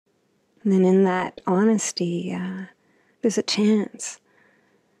And then in that honesty, there's a chance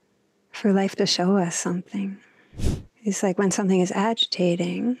for life to show us something. It's like when something is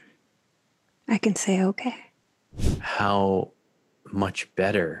agitating, I can say, okay. How much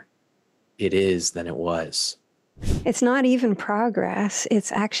better it is than it was. It's not even progress.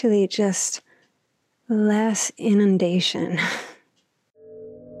 It's actually just less inundation.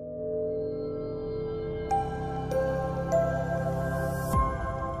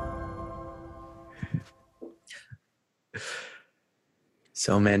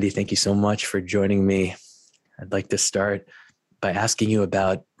 So, Mandy, thank you so much for joining me. I'd like to start by asking you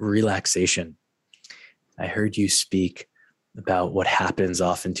about relaxation. I heard you speak about what happens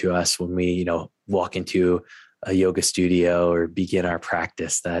often to us when we, walk into a yoga studio or begin our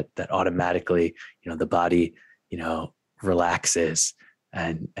practice, that automatically, the body, relaxes,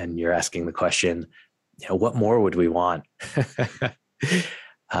 and you're asking the question, what more would we want?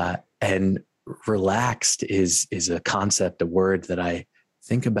 And relaxed is a concept, a word that I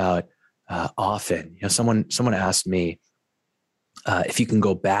think about often. Someone asked me if you can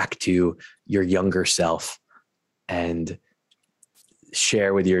go back to your younger self and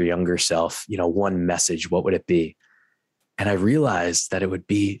share with your younger self, one message, what would it be? And I realized that it would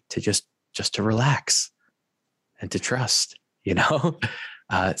be to just to relax and to trust, So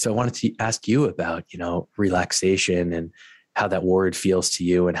I wanted to ask you about, relaxation and how that word feels to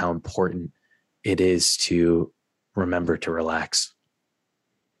you and how important it is to remember to relax.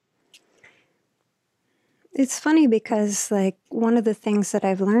 It's funny because, like, one of the things that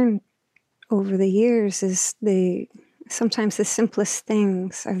I've learned over the years is sometimes the simplest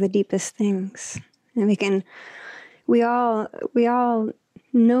things are the deepest things. And we all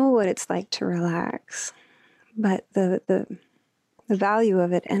know what it's like to relax, but the value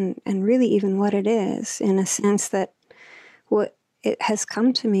of it and really even what it is, in a sense that what it has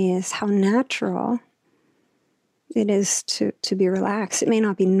come to me is how natural it is to be relaxed. It may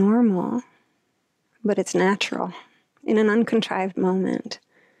not be normal, but it's natural in an uncontrived moment,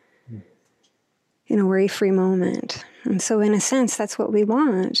 in a worry-free moment. And so in a sense, that's what we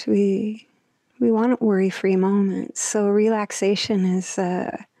want. We want worry-free moments. So relaxation is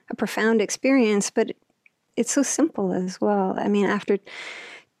a profound experience, but it's so simple as well. I mean, after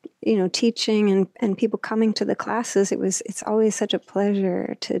teaching and people coming to the classes, it's always such a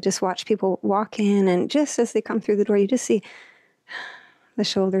pleasure to just watch people walk in, and just as they come through the door, you just see the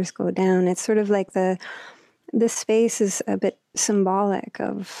shoulders go down. It's sort of like this space is a bit symbolic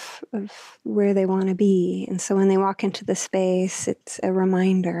of where they want to be. And so when they walk into the space, it's a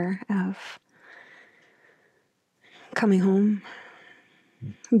reminder of coming home,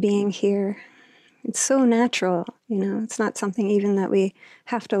 being here. It's so natural, it's not something even that we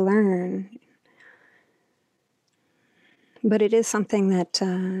have to learn. But it is something that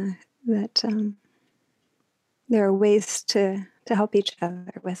there are ways to help each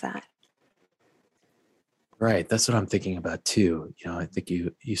other with that. Right. That's what I'm thinking about too. I think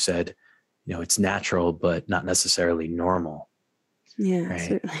you said, it's natural, but not necessarily normal. Yeah, right?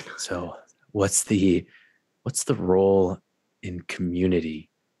 Certainly not. So what's the role in community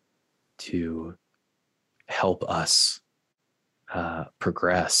to help us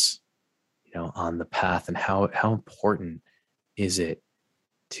progress, on the path, and how important is it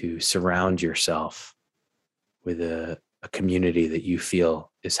to surround yourself with a community that you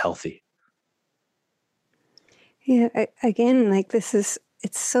feel is healthy? Yeah, again, like it's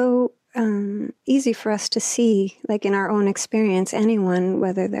so easy for us to see, like in our own experience, anyone,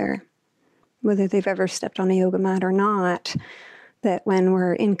 whether they've ever stepped on a yoga mat or not, that when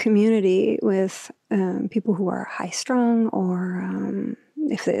we're in community with people who are high strung, or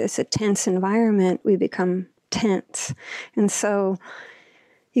if it's a tense environment, we become tense. And so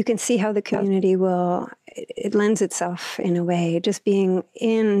you can see how the community it lends itself in a way, just being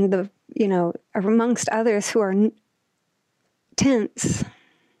in amongst others who are tense.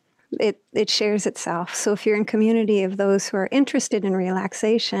 It shares itself. So if you're in community of those who are interested in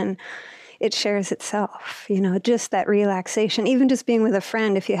relaxation, it shares itself, just that relaxation. Even just being with a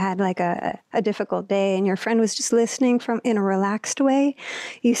friend, if you had like a difficult day and your friend was just listening in a relaxed way,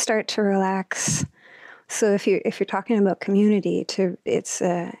 you start to relax. So if you're talking about community, it's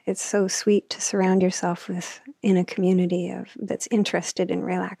so sweet to surround yourself in a community that's interested in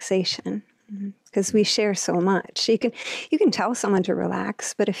relaxation, because we share so much. You can tell someone to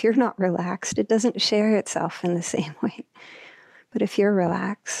relax, but if you're not relaxed, it doesn't share itself in the same way. But if you're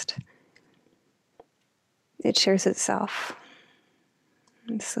relaxed, it shares itself.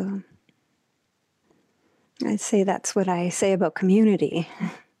 And so I'd say that's what I say about community.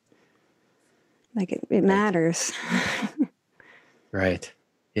 Like it matters. Right.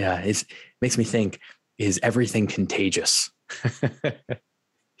 Yeah. It makes me think, is everything contagious?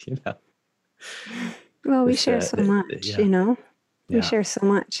 You know, Well, we with share so much, yeah, we yeah, share so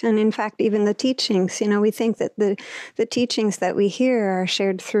much. And in fact, even the teachings, we think that the teachings that we hear are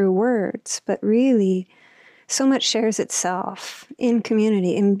shared through words, but really so much shares itself in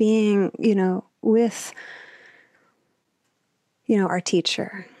community, in being, with, our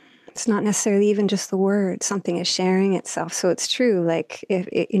teacher. It's not necessarily even just the word. Something is sharing itself. So it's true. Like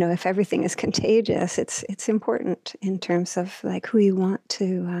if everything is contagious, it's important in terms of like who you want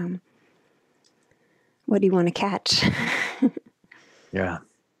to, what do you want to catch? yeah.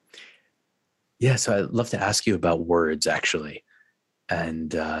 Yeah. So I'd love to ask you about words, actually,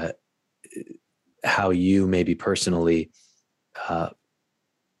 and how you maybe personally uh,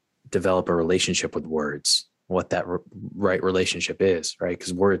 develop a relationship with words, what that right relationship is, right?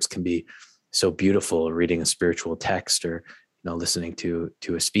 Because words can be so beautiful, reading a spiritual text or listening to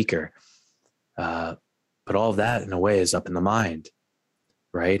a speaker, but all of that in a way is up in the mind,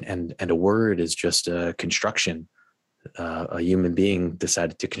 right? And a word is just a construction. A human being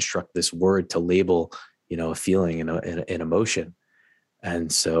decided to construct this word to label a feeling and an emotion.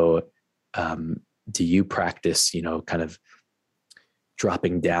 And so um, do you practice kind of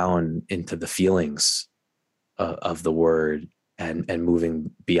dropping down into the feelings of the word and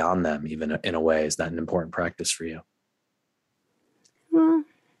moving beyond them, even in a way? Is that an important practice for you? Well,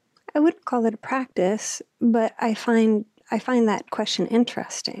 I wouldn't call it a practice, but I find that question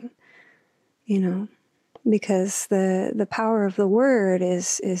interesting, you know, because the power of the word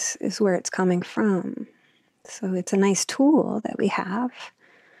is where it's coming from. So it's a nice tool that we have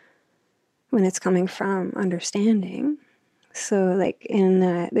when it's coming from understanding. So, like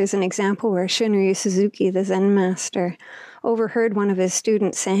there's an example where Shunryu Suzuki, the Zen master, overheard one of his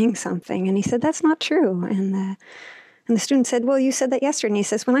students saying something, and he said, "That's not true." And the student said, "Well, you said that yesterday." And he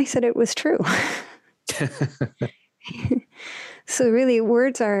says, "When I said it was true." So, really,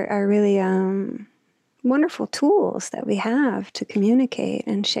 words are really wonderful tools that we have to communicate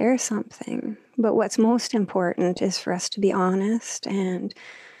and share something. But what's most important is for us to be honest and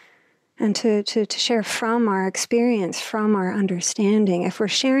to share from our experience, from our understanding. If we're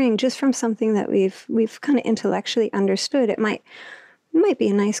sharing just from something that we've kind of intellectually understood, it might be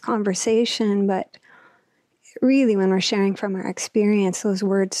a nice conversation, but really when we're sharing from our experience, those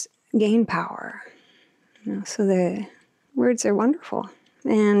words gain power. So the words are wonderful.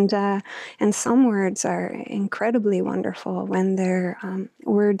 And some words are incredibly wonderful when they're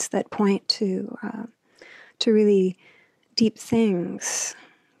words that point to really deep things,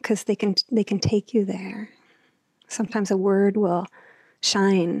 because they can take you there. Sometimes a word will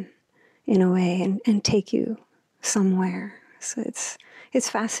shine in a way and take you somewhere. So it's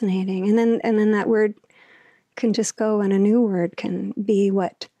fascinating. And then that word can just go, and a new word can be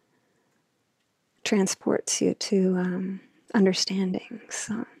what transports you to understanding.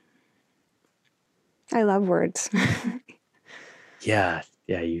 So I love words. Yeah,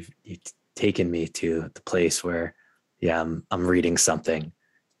 yeah. You've taken me to the place where, yeah, I'm reading something,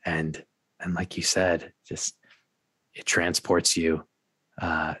 and like you said, just it transports you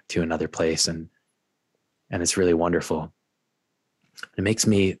to another place, and it's really wonderful. It makes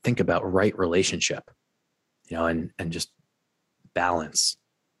me think about right relationship, and just balance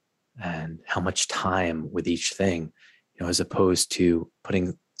and how much time with each thing, as opposed to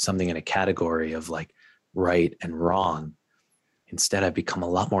putting something in a category of like right and wrong. Instead, I've become a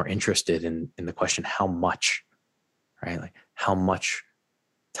lot more interested in the question, how much, right? Like how much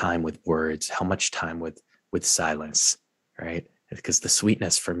time with words, how much time with silence, right? Because the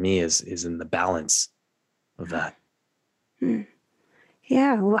sweetness for me is in the balance of that. Hmm.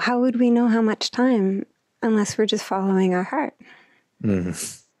 Yeah, well, how would we know how much time unless we're just following our heart?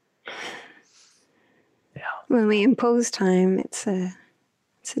 Mm. Yeah. When we impose time, it's a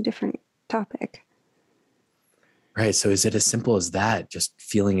different topic. Right. So is it as simple as that? Just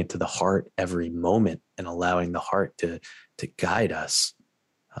feeling into the heart every moment and allowing the heart to guide us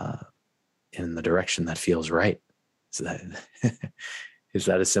uh, in the direction that feels right. So that is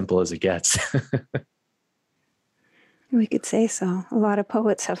that as simple as it gets? We could say so. A lot of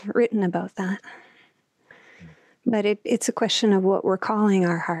poets have written about that. But it's a question of what we're calling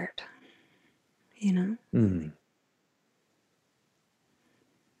our heart, you know? Mm.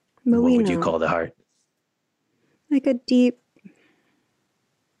 But And what we would you know, call the heart? like a deep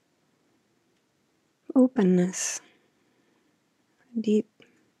openness, deep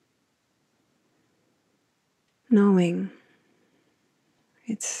knowing.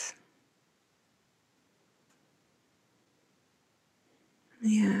 It's,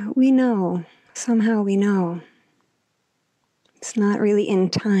 yeah, we know. Somehow we know. It's not really in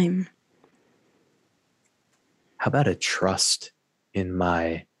time. How about a trust in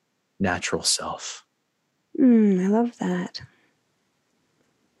my natural self? I love that.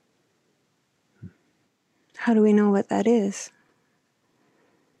 How do we know what that is?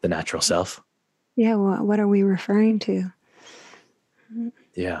 The natural self? Yeah, what are we referring to?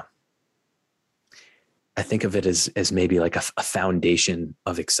 Yeah. I think of it as maybe like a foundation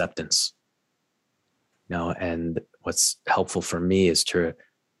of acceptance. And what's helpful for me is to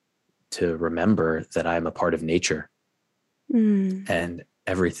remember that I'm a part of nature, and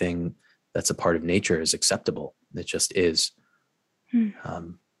everything that's a part of nature is acceptable. It just is.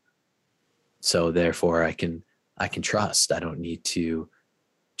 So therefore I can trust. I don't need to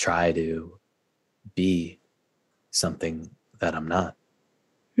try to be something that I'm not.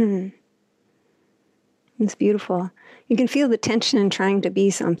 It's beautiful. You can feel the tension in trying to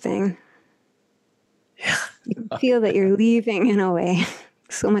be something. Yeah. You can feel that you're leaving in a way.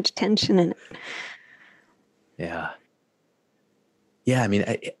 So much tension in it. Yeah. Yeah. I mean,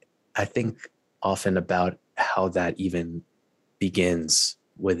 I think often about how that even begins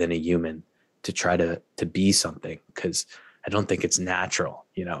within a human to try to be something, because I don't think it's natural.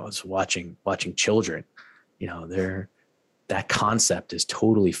 As watching children, that concept is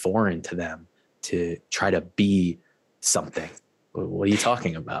totally foreign to them, to try to be something. What are you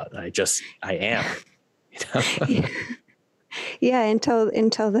talking about? I am. Yeah, until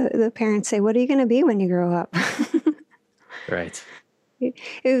the parents say, "What are you going to be when you grow up?" Right. It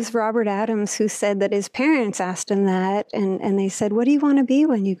was Robert Adams who said that his parents asked him that, and they said, "What do you want to be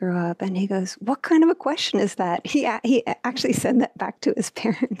when you grow up?" And he goes, "What kind of a question is that?" He actually said that back to his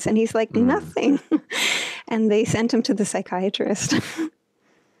parents, and he's like, "Nothing." And they sent him to the psychiatrist.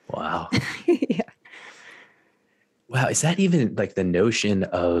 Wow. Yeah. Wow. Is that even like the notion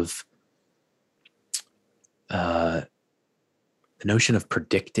of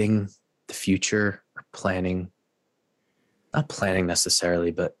predicting the future, or planning? Not planning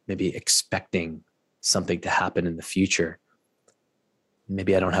necessarily, but maybe expecting something to happen in the future.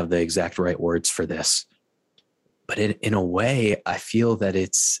 Maybe I don't have the exact right words for this, but in a way, I feel that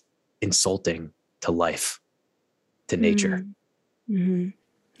it's insulting to life, to nature. Mm-hmm.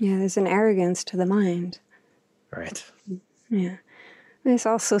 Yeah, there's an arrogance to the mind. Right. Yeah. It's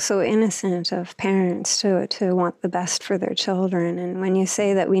also so innocent of parents to want the best for their children. And when you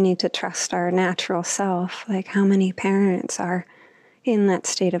say that we need to trust our natural self, like how many parents are in that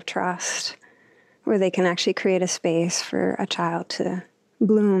state of trust where they can actually create a space for a child to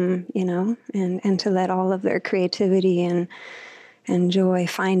bloom, and to let all of their creativity and joy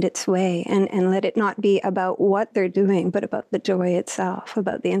find its way, and let it not be about what they're doing, but about the joy itself,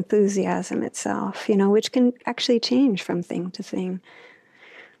 about the enthusiasm itself, which can actually change from thing to thing.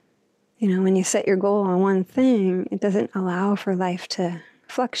 When you set your goal on one thing, it doesn't allow for life to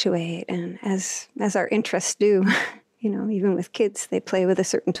fluctuate. And as our interests do, even with kids, they play with a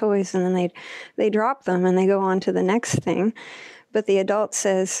certain toys and then they drop them and they go on to the next thing. But the adult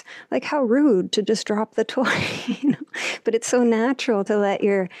says, like, how rude to just drop the toy, But it's so natural to let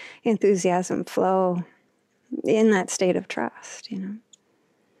your enthusiasm flow in that state of trust,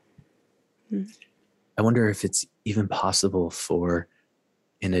 I wonder if it's even possible for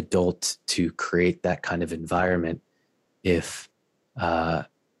an adult to create that kind of environment if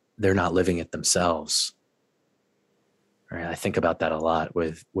they're not living it themselves. Right? I think about that a lot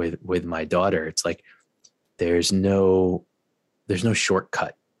with my daughter. It's like there's no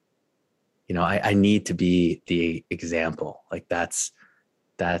shortcut. I need to be the example. Like that's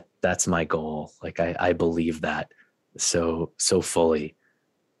my goal. Like I believe that so fully.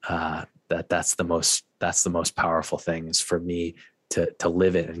 That's the most powerful thing, is for me to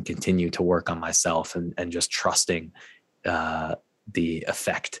live it and continue to work on myself, and just trusting the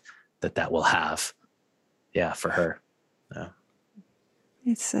effect that will have. Yeah, for her. Yeah.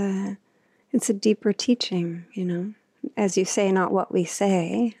 It's a deeper teaching, As you say, not what we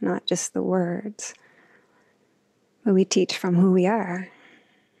say, not just the words, but we teach from who we are.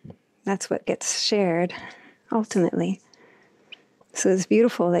 That's what gets shared, ultimately. So it's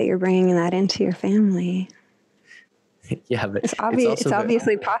beautiful that you're bringing that into your family. Yeah, but it's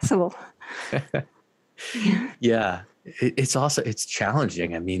obviously possible. Yeah, it's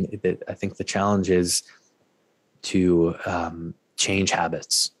challenging. I mean, I think the challenge is to change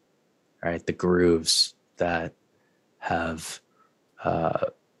habits, right? The grooves that have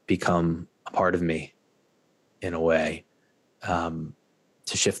become a part of me in a way,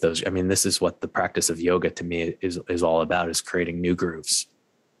 to shift those. I mean, this is what the practice of yoga to me is all about, is creating new grooves,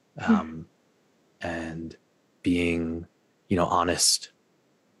 and being, honest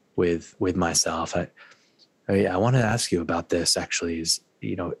with myself. I want to ask you about this actually is,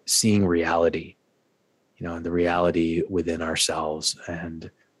 seeing reality, and the reality within ourselves,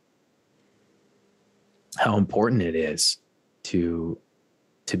 and how important it is to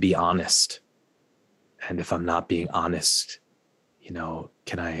be honest. And if I'm not being honest,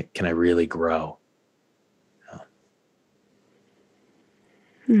 can I really grow?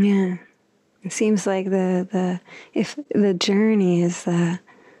 Yeah. It seems like if the journey is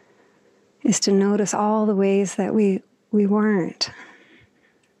to notice all the ways that we weren't,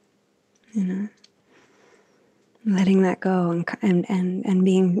 letting that go and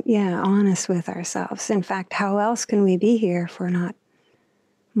being, honest with ourselves. In fact, how else can we be here if we're not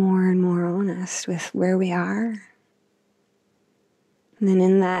more and more honest with where we are? And then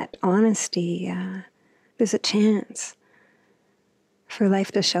in that honesty, there's a chance for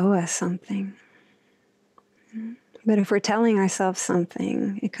life to show us something. But if we're telling ourselves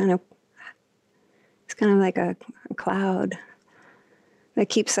something, it's kind of like a cloud that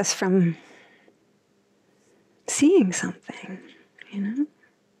keeps us from seeing something,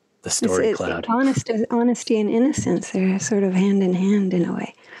 The story cloud. Honesty and innocence, they're sort of hand in hand in a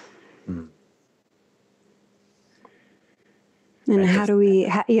way. Mm. And how do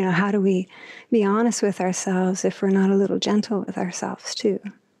we be honest with ourselves if we're not a little gentle with ourselves too?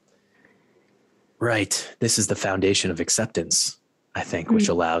 Right. This is the foundation of acceptance, I think, which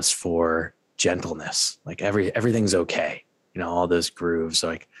allows for gentleness. Like everything's okay. All those grooves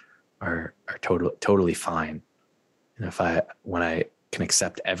are totally fine. And when I can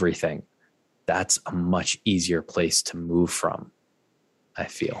accept everything, that's a much easier place to move from, I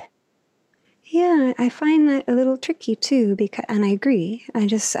feel. Yeah, I find that a little tricky too, and I agree. I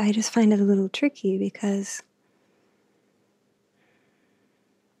just find it a little tricky because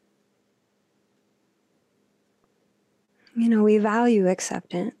we value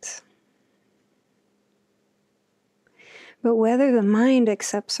acceptance. But whether the mind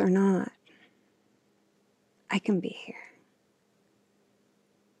accepts or not, I can be here.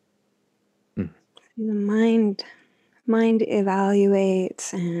 Mm. The mind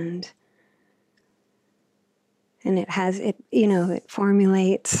evaluates and it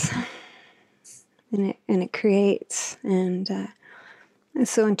formulates and it creates. And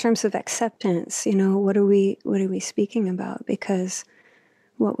so in terms of acceptance, what are we speaking about? Because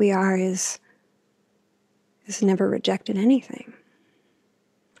what we are is never rejected anything.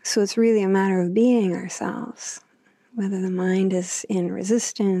 So it's really a matter of being ourselves, whether the mind is in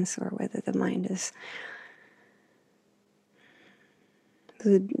resistance or whether the mind is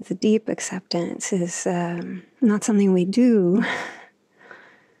the deep acceptance is not something we do,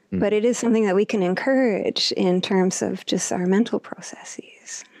 but it is something that we can encourage in terms of just our mental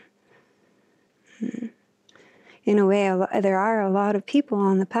processes. In a way, there are a lot of people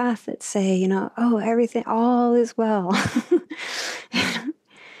on the path that say, everything, all is well.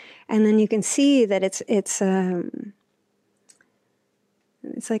 And then you can see that it's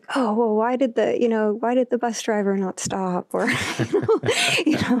like, oh, well, why did the bus driver not stop? Or,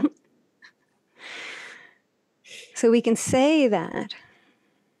 So we can say that.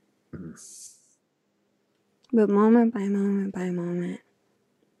 But moment by moment by moment,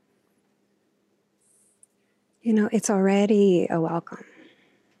 it's already a welcome.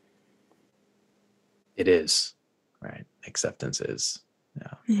 It is, right? Acceptance is,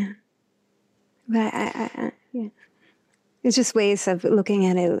 Yeah. But yeah. It's just ways of looking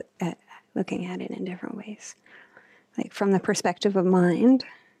at it in different ways. Like from the perspective of mind,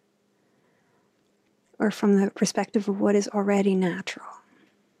 or from the perspective of what is already natural.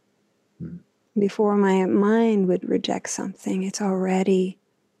 Before my mind would reject something, it's already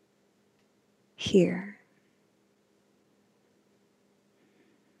here.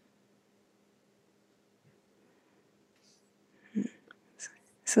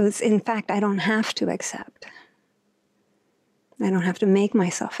 So it's, in fact, I don't have to accept. I don't have to make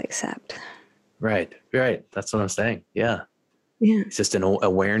myself accept. Right. That's what I'm saying. Yeah. Yeah. It's just an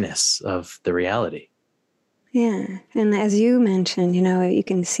awareness of the reality. Yeah. And as you mentioned, you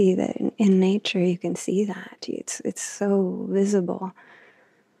can see that in nature, you can see that. It's so visible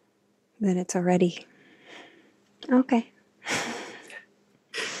that it's already okay.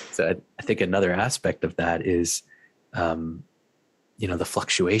 So I think another aspect of that is, the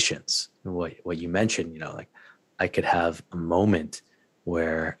fluctuations. What you mentioned, like I could have a moment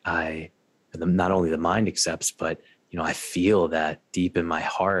where not only the mind accepts, but, I feel that deep in my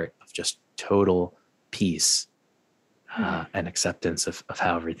heart of just total peace and acceptance of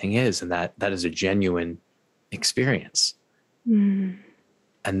how everything is. And that is a genuine experience. And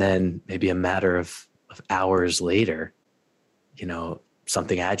then maybe a matter of hours later,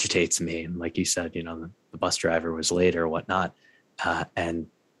 something agitates me. And like you said, the bus driver was late or whatnot. And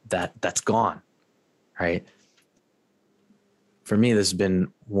that's gone. Right. For me, this has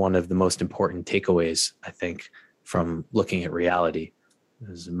been one of the most important takeaways, I think, from looking at reality.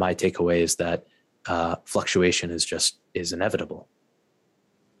 My takeaway is that fluctuation is inevitable.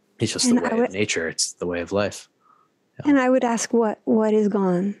 It's just the way of nature. It's the way of life. Yeah. And I would ask, what is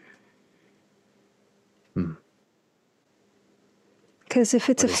gone? Because if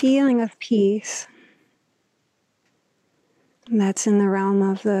it's a feeling of peace, that's in the realm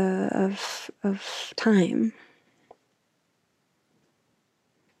of of time.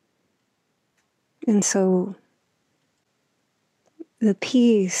 And so the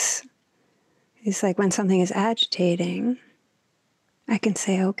peace is like when something is agitating, I can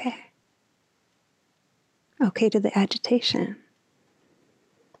say, okay to the agitation.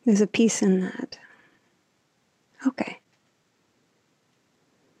 There's a peace in that. Okay.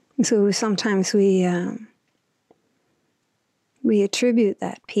 And so sometimes we attribute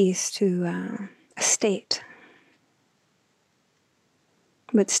that peace to a state.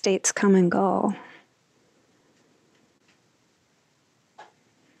 But states come and go.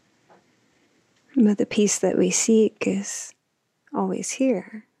 But the peace that we seek is always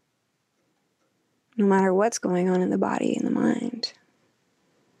here, no matter what's going on in the body and the mind.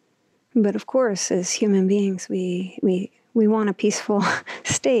 But of course, as human beings, we want a peaceful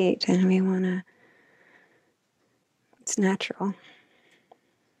state, and it's natural.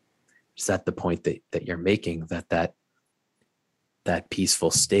 Is that the point that you're making, that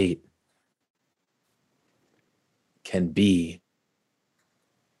peaceful state can be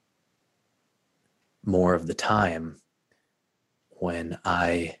more of the time when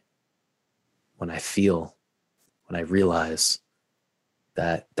I realize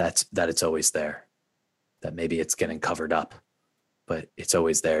that it's always there, that maybe it's getting covered up, but it's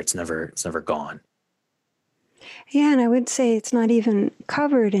always there. It's never gone. Yeah. And I would say it's not even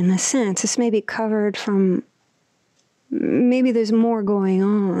covered in a sense. It's maybe covered from, maybe there's more going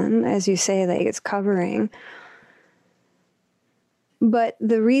on, as you say, like it's covering. But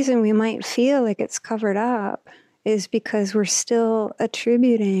the reason we might feel like it's covered up is because we're still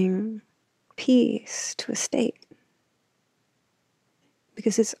attributing peace to a state.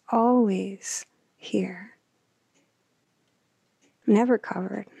 Because it's always here. Never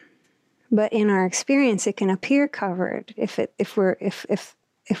covered. But in our experience, it can appear covered if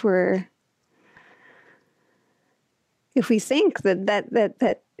we think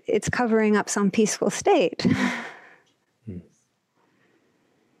that it's covering up some peaceful state.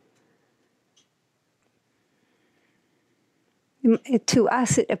 To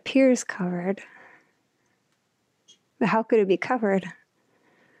us, it appears covered. But how could it be covered?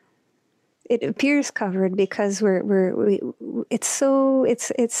 It appears covered because it's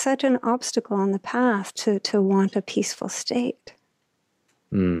such an obstacle on the path to want a peaceful state.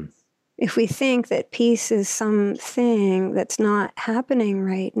 If we think that peace is something that's not happening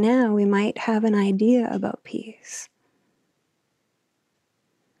right now, we might have an idea about peace.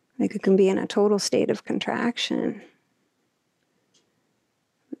 Like it can be in a total state of contraction.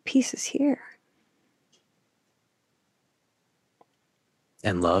 Peace is here.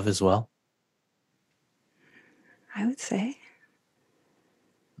 And love as well? I would say.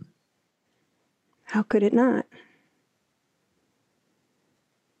 How could it not?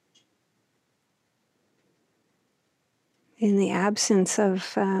 In the absence of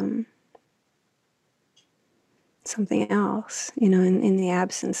something else, in the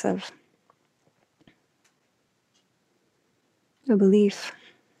absence of a belief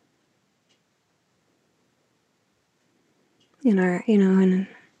in our, and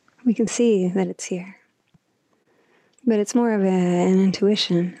we can see that it's here. But it's more of an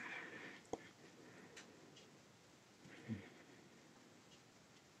intuition.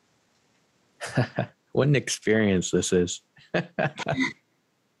 What an experience this is.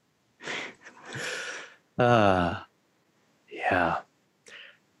 Yeah.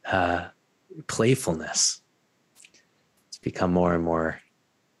 Playfulness. It's become more and more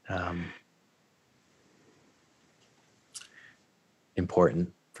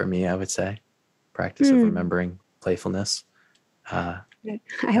important for me, I would say. Practice of remembering playfulness. I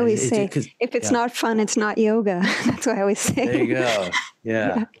always say, if it's not fun, it's not yoga. That's what I always say. There you go.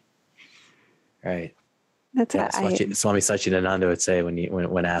 Yeah. Right. That's how Swami Satchidananda would say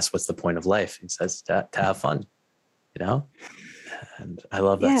when asked what's the point of life, he says to have fun, and I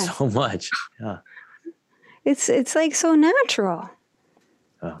love that so much. Yeah. It's like so natural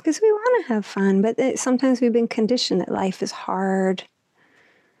because we want to have fun, but sometimes we've been conditioned that life is hard.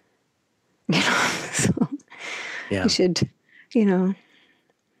 So we should,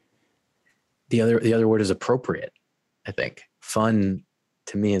 the other word is appropriate. I think fun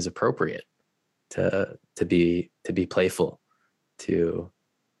to me is appropriate to be playful, to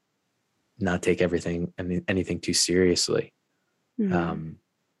not take anything too seriously.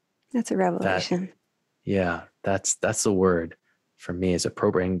 That's a revelation. That's the word for me, is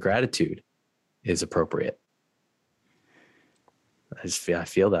appropriate, and gratitude is appropriate. I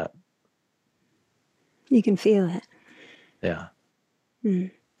feel that. You can feel it. Yeah.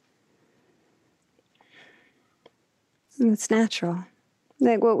 It's natural.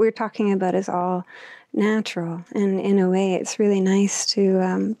 Like what we're talking about is all natural. And in a way, it's really nice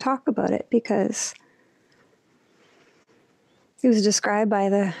to talk about it, because it was described by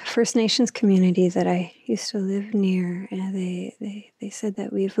the First Nations community that I used to live near. And they said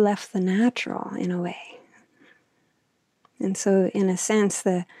that we've left the natural in a way. And so in a sense,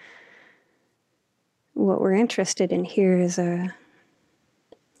 what we're interested in here is a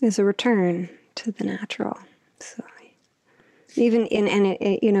return to the natural. So even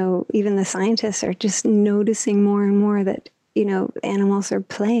even the scientists are just noticing more and more that, animals are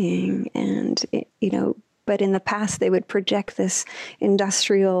playing, and, but in the past they would project this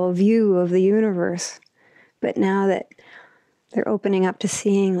industrial view of the universe. But now that they're opening up to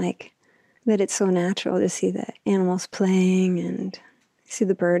seeing that it's so natural to see the animals playing and see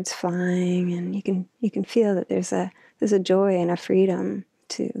the birds flying, and you can feel that there's a joy and a freedom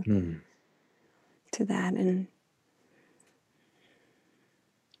to that. And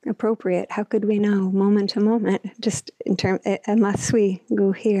appropriate, how could we know moment to moment, just unless we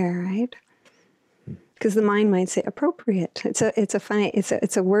go here, right? Because the mind might say appropriate. It's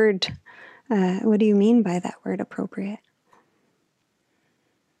a word. What do you mean by that word, appropriate?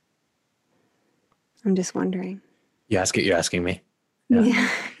 I'm just wondering. You're asking me. Yeah.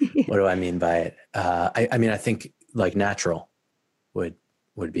 What do I mean by it? I think like natural would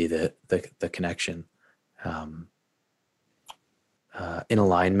be the connection. In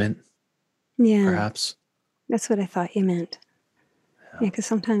alignment, perhaps. That's what I thought you meant. Yeah, because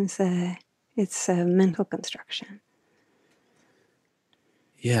sometimes it's a mental construction.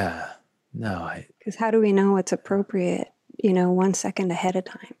 Yeah, no. Because how do we know what's appropriate, 1 second ahead of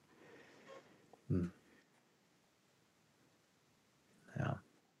time? Yeah.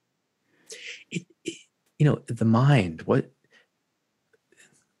 The mind, what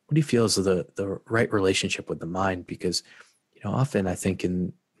do you feel is the right relationship with the mind? Because, often I think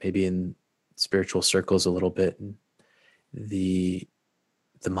maybe in spiritual circles a little bit, the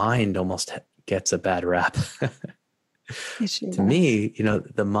mind almost gets a bad rap. To me,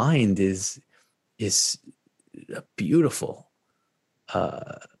 the mind is a beautiful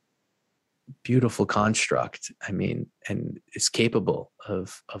construct. I mean, and is capable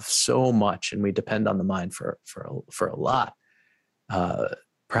of so much, and we depend on the mind for a lot.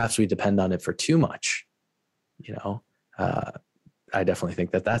 Perhaps we depend on it for too much. I definitely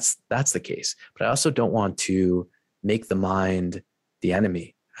think that's the case. But I also don't want to make the mind the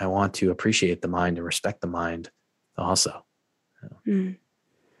enemy. I want to appreciate the mind and respect the mind also.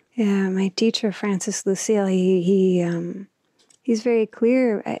 Yeah, my teacher, Francis Lucille, he's very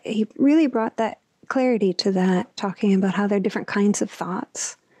clear. He really brought that clarity to that, talking about how there are different kinds of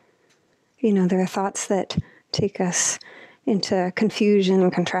thoughts. There are thoughts that take us into confusion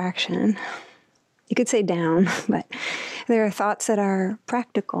and contraction. You could say down, but there are thoughts that are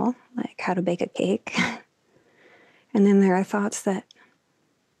practical, like how to bake a cake. And then there are thoughts that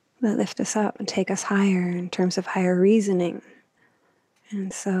lift us up and take us higher in terms of higher reasoning.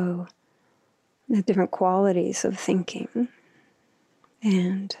 And so the different qualities of thinking.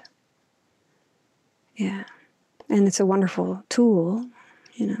 And yeah, and it's a wonderful tool,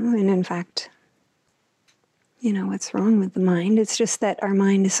 and in fact, what's wrong with the mind? It's just that our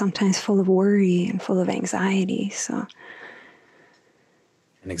mind is sometimes full of worry and full of anxiety.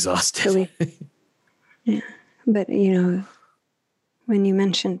 And exhausted. Yeah. But, when you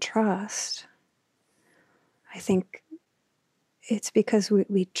mention trust, I think it's because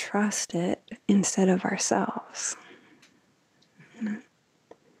we trust it instead of ourselves.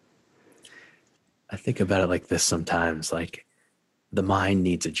 I think about it like this sometimes, like the mind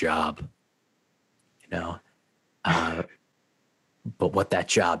needs a job, but what that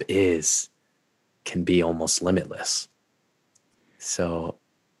job is can be almost limitless. So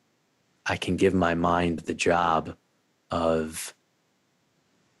I can give my mind the job of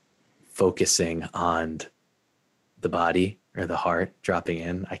focusing on the body or the heart dropping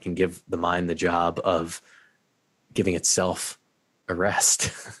in. I can give the mind the job of giving itself a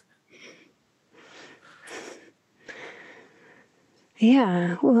rest.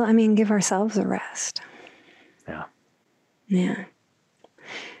 Yeah. Well, give ourselves a rest. Yeah. Yeah.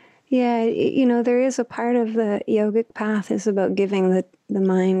 Yeah, there is a part of the yogic path is about giving the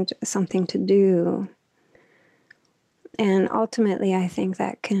mind something to do. And ultimately, I think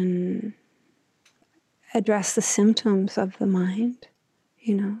that can address the symptoms of the mind,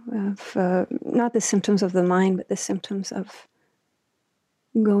 of not the symptoms of the mind, but the symptoms of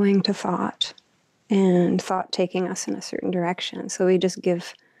going to thought and thought taking us in a certain direction. So we just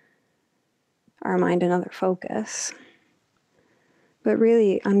give our mind another focus. But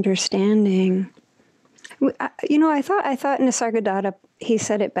really understanding, I thought Nisargadatta, he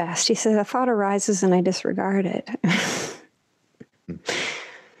said it best. He said, a thought arises and I disregard it.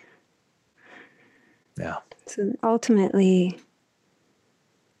 Yeah. So ultimately,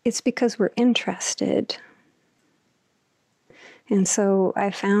 it's because we're interested. And so I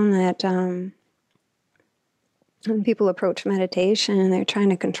found that when people approach meditation, they're trying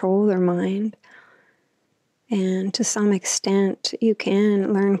to control their mind. And to some extent, you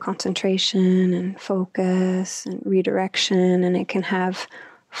can learn concentration and focus and redirection, and it can have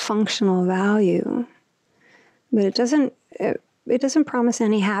functional value. But it doesn't promise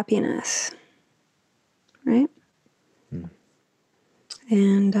any happiness, right?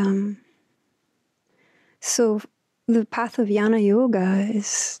 And so the path of Jnana Yoga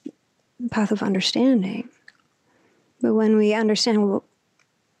is the path of understanding. But when we understand, well,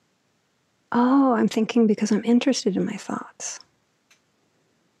 I'm thinking because I'm interested in my thoughts,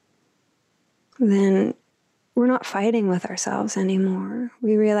 then we're not fighting with ourselves anymore.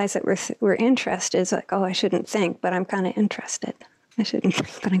 We realize that we're interested. It's like, I shouldn't think, but I'm kind of interested. I shouldn't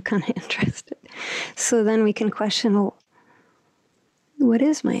think, but I'm kind of interested. So then we can question, well, what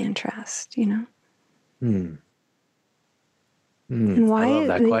is my interest, And why I love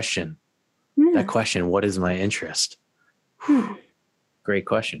that question. Yeah. That question, what is my interest? Great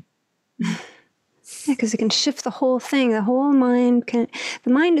question. Yeah, because it can shift the whole thing. The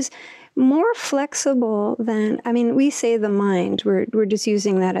mind is more flexible than, we say the mind, we're just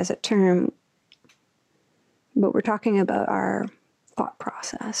using that as a term, but we're talking about our thought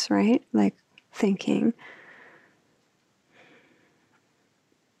process, right? Like thinking.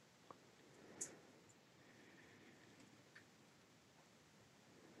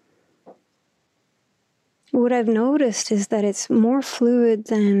 What I've noticed is that it's more fluid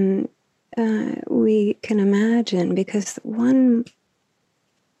than we can imagine, because one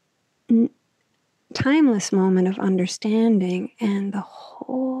timeless moment of understanding and the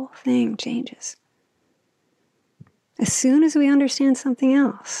whole thing changes. As soon as we understand something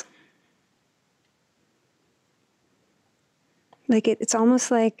else. Like it's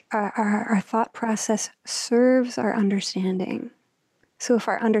almost like our thought process serves our understanding. So if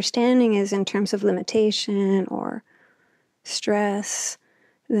our understanding is in terms of limitation or stress,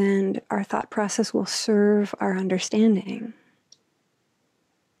 then our thought process will serve our understanding.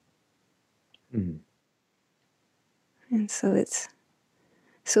 Mm-hmm. And so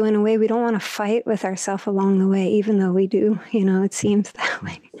in a way, we don't want to fight with ourselves along the way, even though we do, it seems that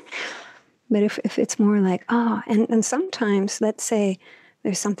way. But if it's more like, and sometimes, let's say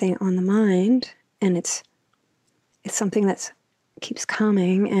there's something on the mind and it's something that's keeps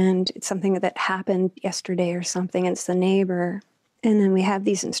coming, and it's something that happened yesterday or something, and it's the neighbor. And then we have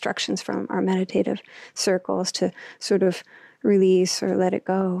these instructions from our meditative circles to sort of release or let it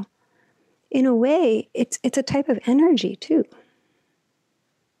go. In a way, it's a type of energy too.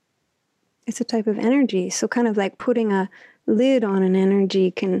 It's a type of energy. So kind of like putting a lid on an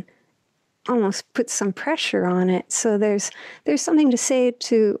energy can almost put some pressure on it. So there's something to say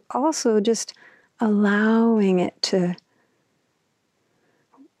to also just allowing it to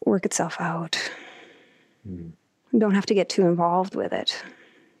work itself out. You don't have to get too involved with it.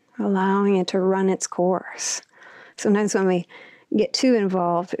 Allowing it to run its course. Sometimes when we get too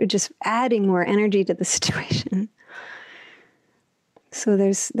involved, we're just adding more energy to the situation. So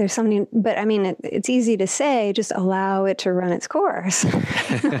there's something, but it's easy to say, just allow it to run its course.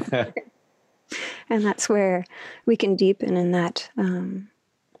 And that's where we can deepen in that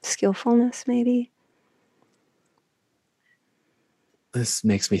skillfulness, maybe. This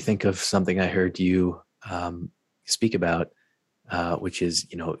makes me think of something I heard you speak about, which is,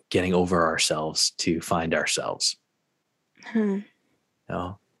 getting over ourselves to find ourselves. And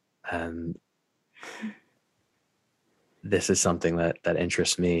this is something that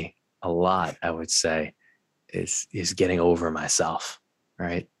interests me a lot, I would say, is getting over myself,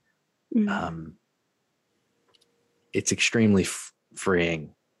 right? It's extremely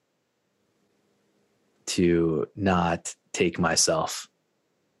freeing to not take myself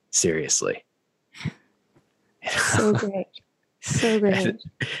seriously. So great. So great.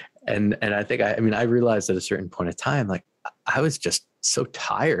 And I think, I realized at a certain point of time, like I was just so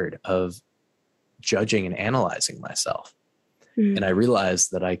tired of judging and analyzing myself. Mm. And I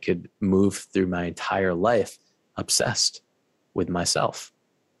realized that I could move through my entire life obsessed with myself,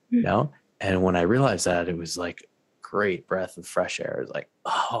 you know? And when I realized that, it was like great breath of fresh air. It was like,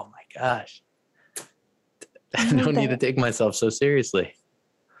 oh my gosh, I don't need to take myself so seriously.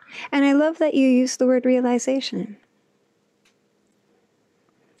 And I love that you use the word realization.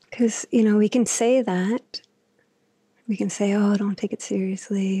 Because, you know, we can say that. We can say, oh, don't take it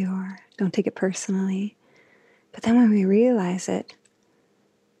seriously, or don't take it personally. But then when we realize it,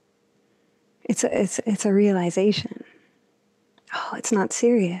 it's a realization. Oh, it's not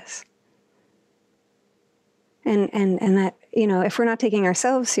serious. And that, you know, if we're not taking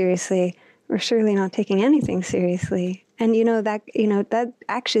ourselves seriously, we're surely not taking anything seriously. And that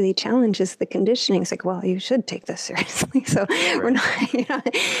actually challenges the conditioning. It's like, well, you should take this seriously. So we're not,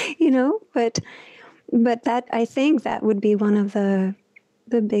 but that, I think that would be one of the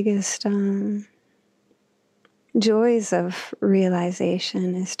biggest joys of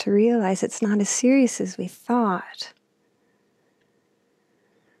realization, is to realize it's not as serious as we thought.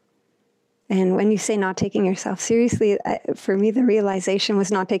 And when you say not taking yourself seriously, for me, the realization was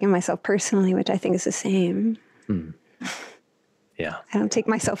not taking myself personally, which I think is the same. Mm. Yeah. I don't take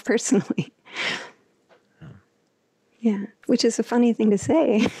myself personally. Yeah, which is a funny thing to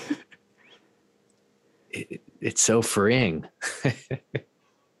say. It's so freeing.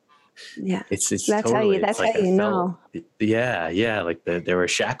 Yeah, it's that's totally, that's like how you know. Yeah. Like there were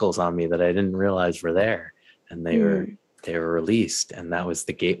shackles on me that I didn't realize were there, and they were released, and that was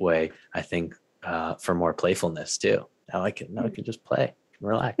the gateway, I think, for more playfulness too. Now I can just play,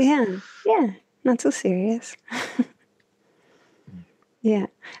 relax. Yeah, not so serious. Yeah,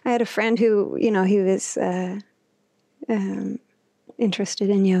 I had a friend who, you know, he was interested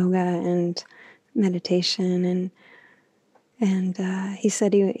in yoga and meditation, and he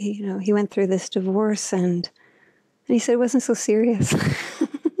said he went through this divorce, and he said it wasn't so serious.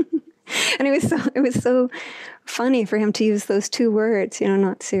 And it was so funny for him to use those two words, you know,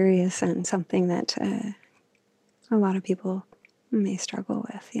 not serious, and something that a lot of people may struggle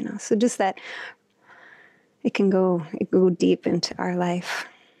with, you know. So just that it can go deep into our life,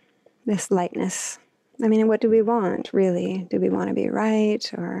 this lightness. I mean, what do we want, really? Do we want to be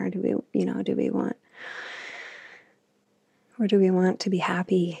right, or do we want to be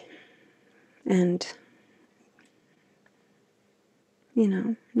happy and, you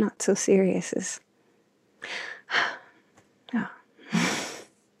know, not so serious as, oh.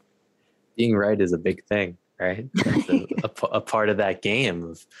 Being right is a big thing, right? That's a part of that game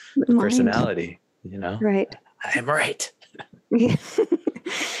of personality, you know? Right. I'm right. Yeah.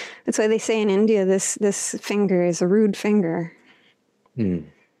 That's why they say in India, this finger is a rude finger.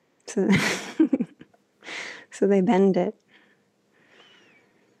 So, so they bend it.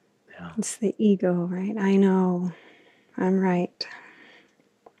 Yeah. It's the ego, right? I know, I'm right.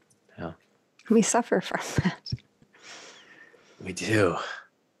 Yeah. We suffer from that. We do.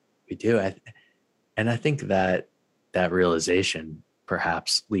 And I think that realization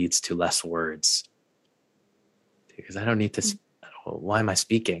perhaps leads to less words, because I don't need to. Why am I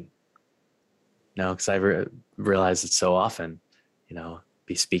speaking? No, because I realize it so often, you know,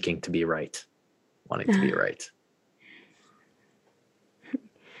 be speaking to be right, wanting to be right.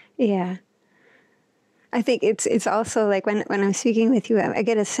 Yeah. I think it's also like when I'm speaking with you, I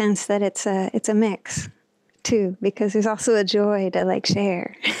get a sense that it's a mix too, because there's also a joy to like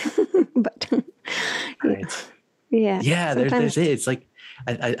share. But right. Yeah. There's it. It's like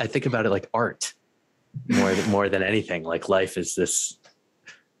I think about it like art more than anything. Like life is this.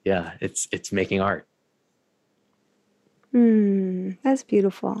 Yeah, it's making art. That's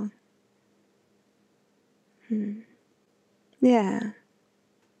beautiful. Yeah.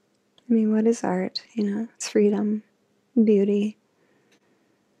 I mean, what is art? You know, it's freedom, beauty.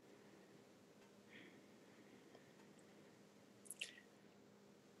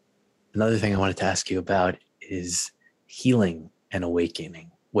 Another thing I wanted to ask you about is healing and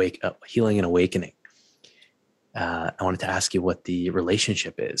awakening. Healing and awakening. I wanted to ask you what the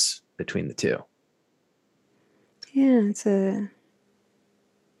relationship is between the two. Yeah, it's an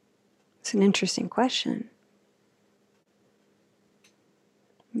interesting question.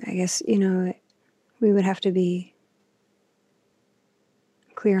 I guess, you know, we would have to be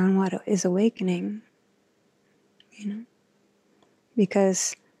clear on what is awakening, you know,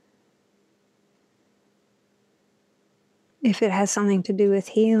 because if it has something to do with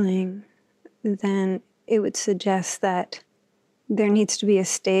healing, then it would suggest that there needs to be a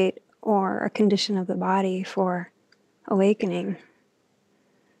state or a condition of the body for awakening.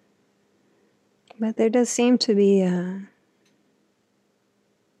 But there does seem to be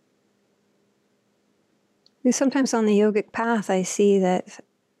Sometimes on the yogic path, I see that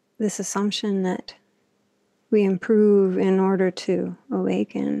this assumption that we improve in order to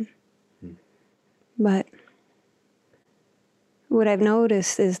awaken. Mm. But what I've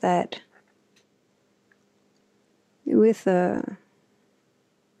noticed is that with the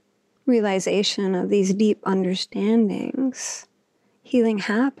realization of these deep understandings, healing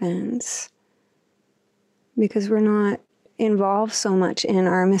happens because we're not involved so much in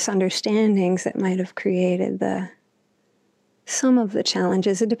our misunderstandings that might have created some of the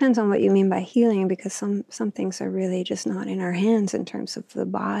challenges. It depends on what you mean by healing, because some things are really just not in our hands in terms of the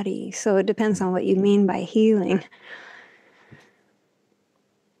body. So it depends on what you mean by healing.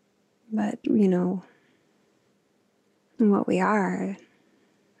 But, what we are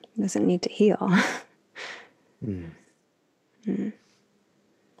doesn't need to heal. Mm.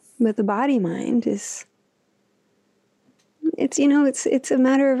 But the body mind it's a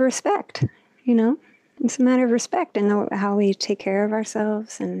matter of respect, It's a matter of respect and how we take care of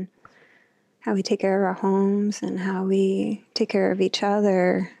ourselves and how we take care of our homes and how we take care of each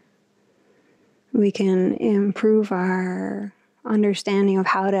other. We can improve our understanding of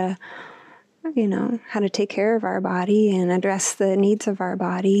how to take care of our body and address the needs of our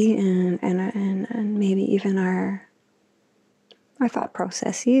body and maybe even our thought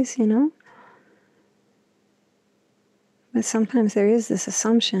processes, But sometimes there is this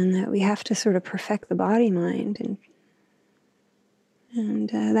assumption that we have to sort of perfect the body mind, and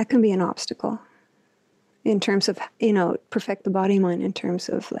that can be an obstacle in terms of, perfect the body mind in terms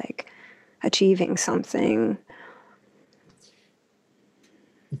of like achieving something.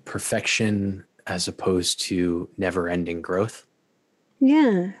 Perfection as opposed to never-ending growth.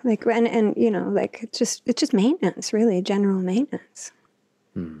 Yeah, like and like it's just maintenance, really, general maintenance.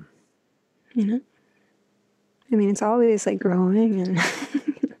 Hmm. I mean, it's always like growing, and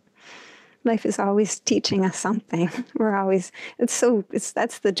life is always teaching us something. That's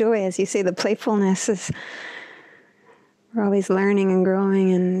the joy, as you say, the playfulness is, we're always learning and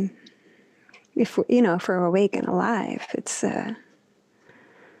growing, and if we're awake and alive, it's and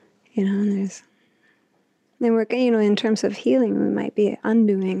there's, then we're, in terms of healing, we might be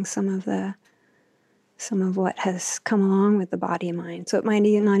undoing some of what has come along with the body mind. So it might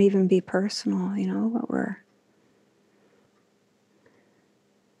not even be personal, what we're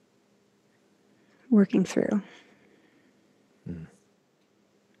working through. Hmm.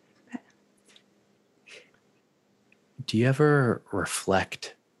 Do you ever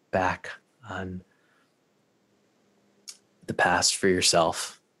reflect back on the past for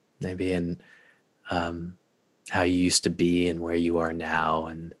yourself, maybe in how you used to be and where you are now,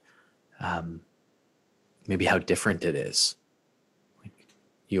 and maybe how different it is, like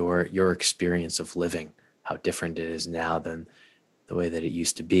your experience of living, how different it is now than the way that it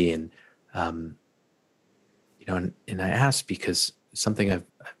used to be? And and I ask because something I've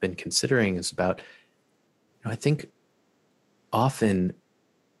been considering is about, I think often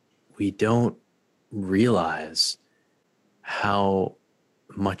we don't realize how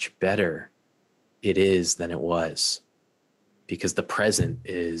much better it is than it was, because the present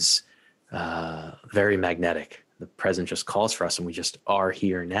is very magnetic. The present just calls for us, and we just are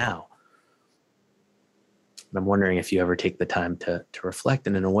here now. And I'm wondering if you ever take the time to reflect,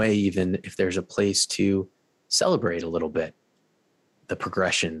 and in a way, even if there's a place to celebrate a little bit the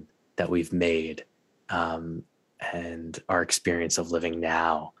progression that we've made, and our experience of living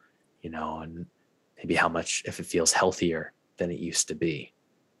now, and maybe how much, if it feels healthier than it used to be.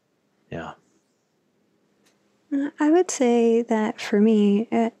 Yeah. I would say that for me,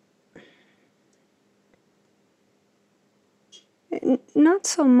 not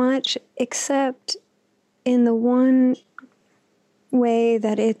so much, except in the one way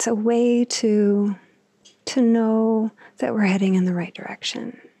that it's a way to know that we're heading in the right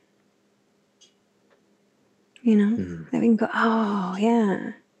direction. Mm-hmm. That we can go, oh,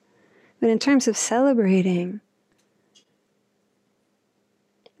 yeah. But in terms of celebrating,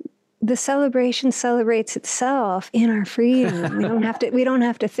 the celebration celebrates itself in our freedom. We don't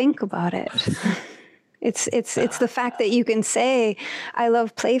have to think about it. It's the fact that you can say, I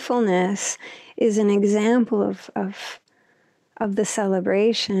love playfulness, is an example of the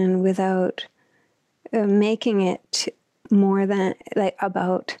celebration without making it more than like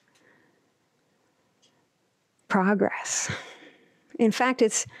about progress. In fact,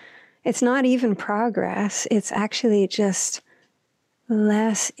 it's not even progress. It's actually just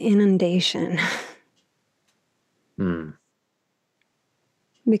less inundation. Mm.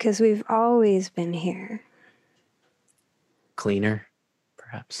 Because we've always been here. Cleaner,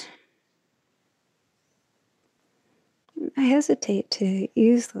 perhaps. I hesitate to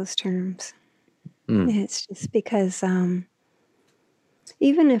use those terms. It's just because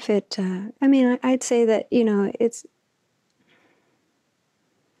even if it, I mean, I'd say that, it's,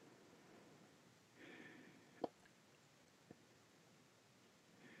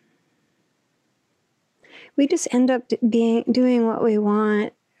 we just end up doing what we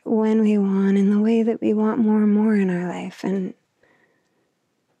want when we want in the way that we want more and more in our life. And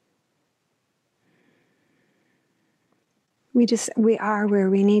we are where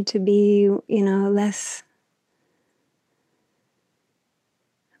we need to be, less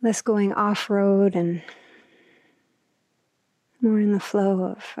going off-road and more in the flow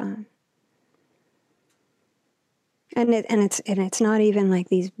of, and it's not even like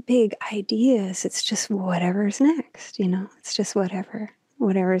these big ideas. It's just whatever's next, It's just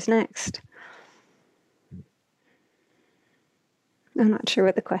whatever's next. I'm not sure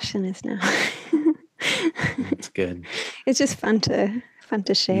what the question is now. That's good. It's just fun to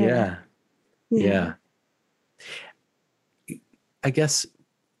share. Yeah. I guess a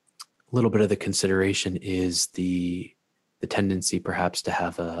little bit of the consideration is the tendency perhaps to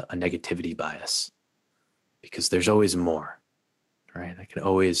have a negativity bias, because there's always more, right? I could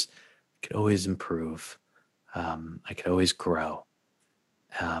always improve. I could always grow.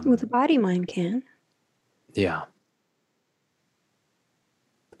 Well, the body mind can. Yeah.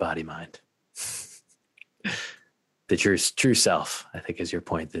 The body mind. The true self, I think, is your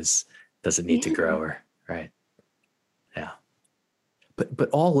point, doesn't need to grow, or right. Yeah. But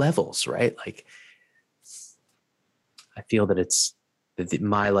all levels, right? Like, I feel that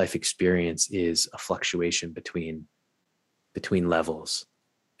my life experience is a fluctuation between levels,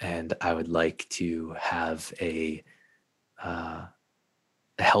 and I would like to have a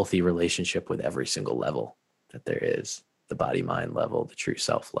healthy relationship with every single level that there is. The body mind level, the true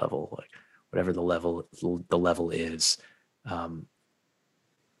self level, like whatever the level is. I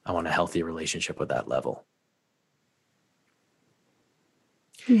want a healthy relationship with that level.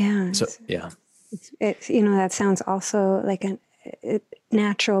 Yeah. So yeah. It's that sounds also like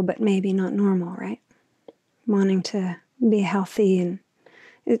natural, but maybe not normal, right? Wanting to be healthy, and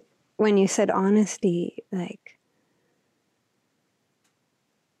when you said honesty, like,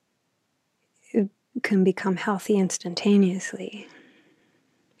 it can become healthy instantaneously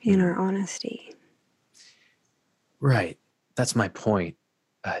in our honesty. Right. That's my point.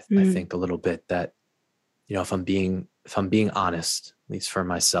 I think a little bit that, if I'm being honest, at least for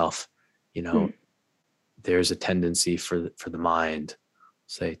myself, there's a tendency for the mind,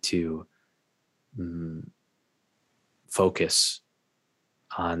 say, to focus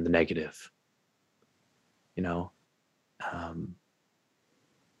on the negative,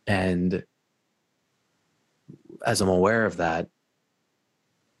 and as I'm aware of that,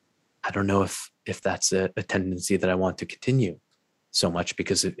 I don't know if that's a tendency that I want to continue so much,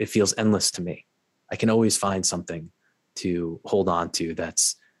 because it feels endless to me. I can always find something to hold on to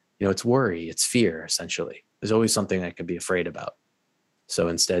that's, it's worry, it's fear, essentially. There's always something I could be afraid about. So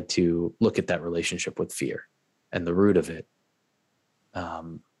instead, to look at that relationship with fear and the root of it,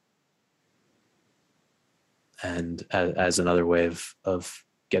 and as another way of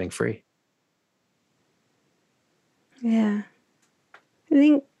getting free. Yeah. I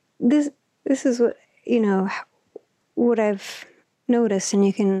think this is what I've noticed, and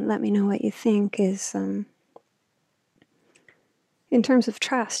you can let me know what you think, is in terms of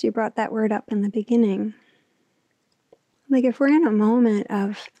trust. You brought that word up in the beginning. Like, if we're in a moment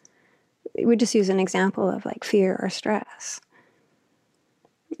of, we just use an example of like fear or stress,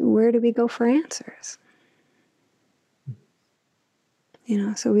 where do we go for answers?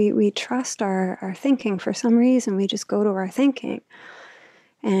 So we trust our thinking. For some reason, we just go to our thinking,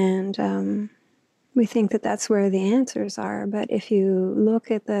 and we think that that's where the answers are. But if you look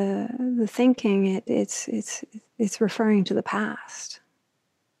at the thinking, it's referring to the past.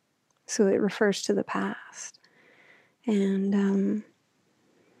 So it refers to the past, and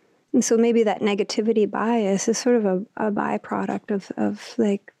so maybe that negativity bias is sort of a byproduct of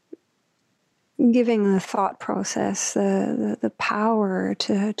like giving the thought process the power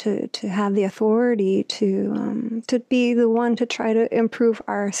to have the authority to be the one to try to improve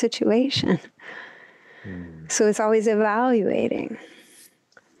our situation. So it's always evaluating.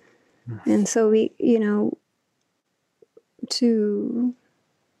 And so we, to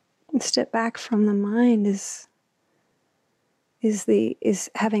step back from the mind is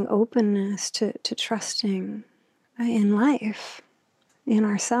having openness to trusting in life, in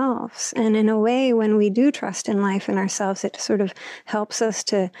ourselves. And in a way, when we do trust in life and ourselves, it sort of helps us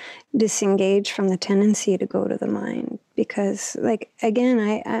to disengage from the tendency to go to the mind. Because, like,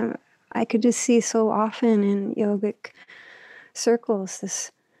 again, I could just see so often in yogic circles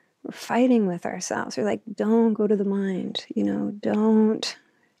this we're fighting with ourselves. We're like, don't go to the mind, don't.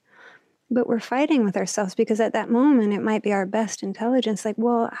 But we're fighting with ourselves because at that moment, it might be our best intelligence. Like,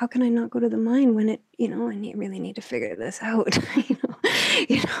 well, how can I not go to the mind when I really need to figure this out,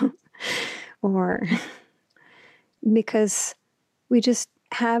 you know, or because we just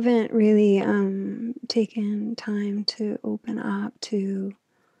haven't really taken time to open up to,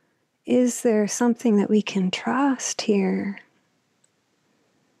 is there something that we can trust here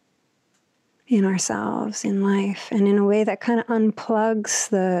in ourselves, in life, and in a way that kind of unplugs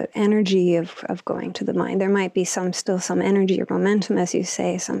the energy of going to the mind. There might be still some energy or momentum, as you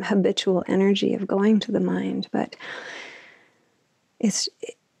say, some habitual energy of going to the mind, but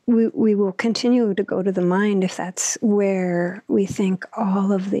we will continue to go to the mind if that's where we think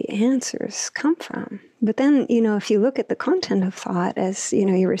all of the answers come from. But then, if you look at the content of thought, as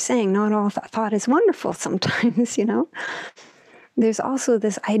you were saying, not all thought is wonderful sometimes, There's also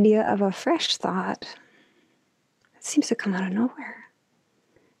this idea of a fresh thought that seems to come out of nowhere.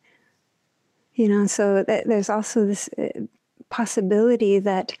 So there's also this possibility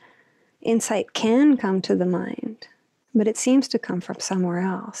that insight can come to the mind, but it seems to come from somewhere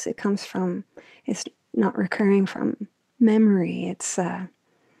else. It's not recurring from memory. It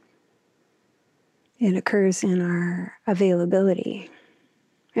occurs in our availability.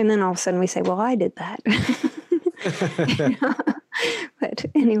 And then all of a sudden we say, well, I did that. But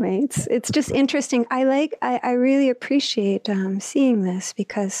anyway, it's just interesting. I really appreciate seeing this,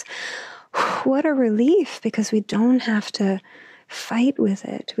 because what a relief, because we don't have to fight with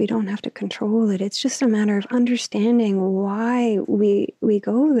it. We don't have to control it. It's just a matter of understanding why we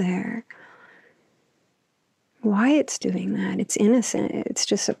go there, why it's doing that. It's innocent. It's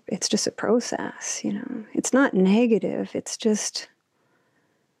just a process, It's not negative. It's just,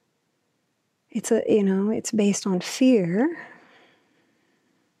 it's based on fear.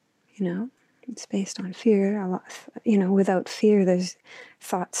 It's based on fear. A lot, without fear, there's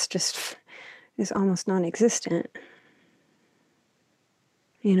thoughts is almost non-existent.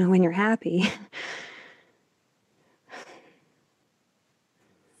 When you're happy.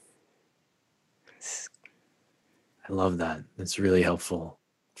 I love that. It's really helpful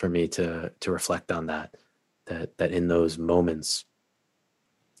for me to reflect on that in those moments,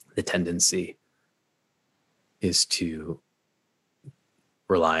 the tendency is to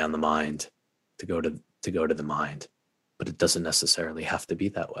rely on the mind, to go to the mind, but it doesn't necessarily have to be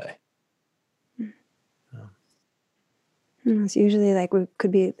that way. It's usually like we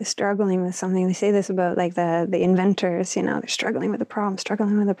could be struggling with something. They say this about like the inventors, they're struggling with a problem,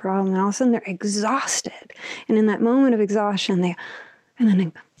 and all of a sudden they're exhausted. And in that moment of exhaustion, and then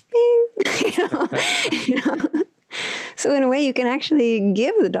they, bing, So in a way, you can actually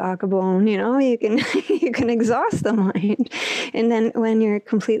give the dog a bone. You can exhaust the mind, and then when you're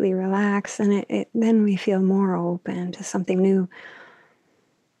completely relaxed, and then we feel more open to something new.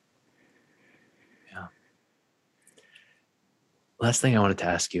 Yeah. Last thing I wanted to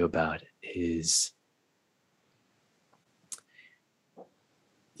ask you about is,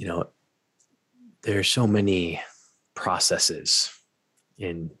 there are so many processes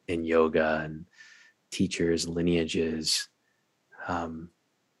in yoga and teachers, lineages, and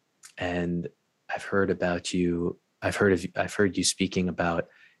I've heard about you. I've heard you speaking about,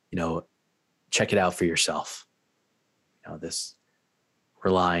 check it out for yourself. This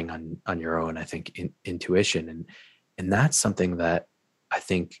relying on your own, I think, intuition, and that's something that I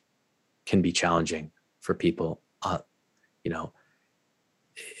think can be challenging for people. I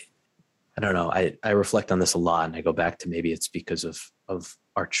don't know. I reflect on this a lot, and I go back to, maybe it's because of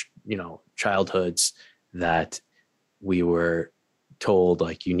our childhoods, that we were told,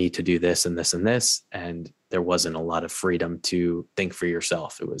 like, you need to do this and this and this, and there wasn't a lot of freedom to think for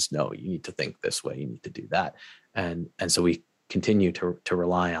yourself. It was, no, you need to think this way, you need to do that, and so we continue to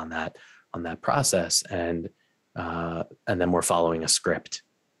rely on that process, and then we're following a script.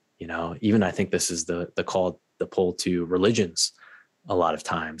 Even I think this is the pull to religions. A lot of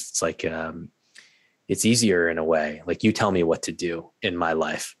times it's like, it's easier in a way, like, you tell me what to do in my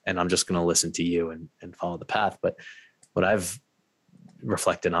life and I'm just going to listen to you and follow the path. But what I've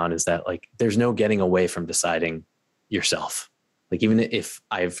reflected on is that, like, there's no getting away from deciding yourself. Like, even if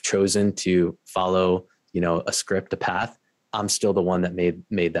I've chosen to follow, a script, a path, I'm still the one that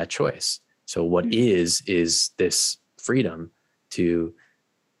made that choice. So what is this freedom to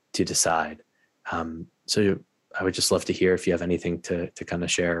decide. So I would just love to hear if you have anything to kind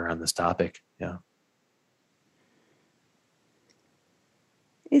of share around this topic. Yeah.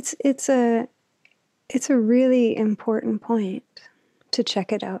 It's a really important point to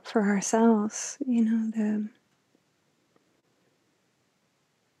check it out for ourselves.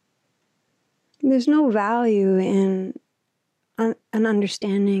 There's no value in an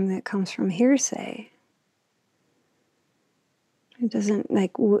understanding that comes from hearsay. It doesn't,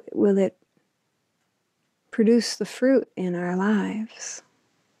 like, will it produce the fruit in our lives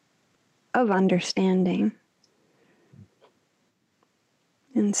of understanding?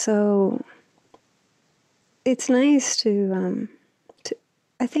 And so it's nice to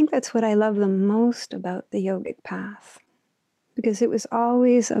I think that's what I love the most about the yogic path, because it was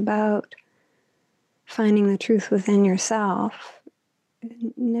always about finding the truth within yourself.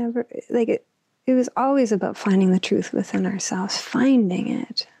 Never, like, it was always about finding the truth within ourselves, finding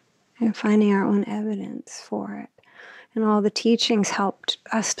it and finding our own evidence for it. And all the teachings helped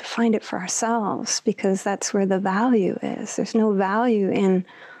us to find it for ourselves, because that's where the value is. There's no value in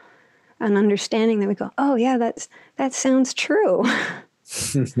an understanding that we go, oh yeah, that sounds true.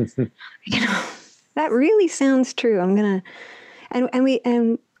 That really sounds true. I'm gonna,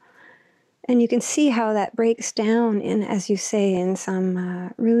 and you can see how that breaks down in, as you say, in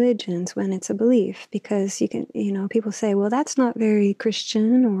some religions when it's a belief, because you can, people say, well, that's not very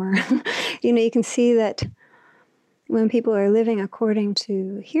Christian, or, you can see that when people are living according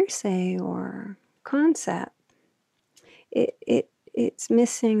to hearsay or concept, it's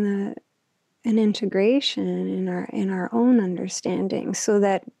missing an integration in our own understanding, so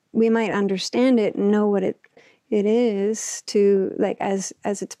that we might understand it and know what it is, to, like, as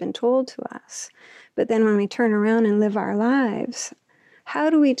it's been told to us. But then when we turn around and live our lives, how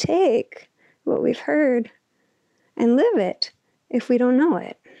do we take what we've heard and live it if we don't know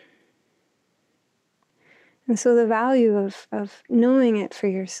it? And so the value of knowing it for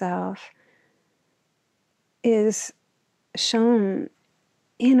yourself is shown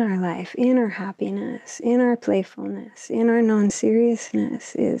in our life, in our happiness, in our playfulness, in our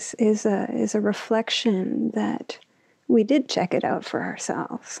non-seriousness, is a reflection that we did check it out for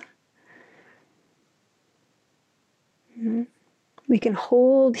ourselves. Mm-hmm. We can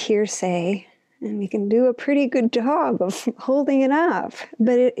hold hearsay, and we can do a pretty good job of holding it up,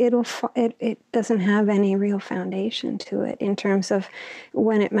 but it doesn't have any real foundation to it in terms of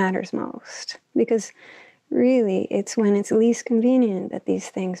when it matters most. Because really, it's when it's least convenient that these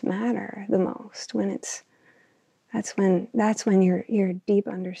things matter the most. That's when your deep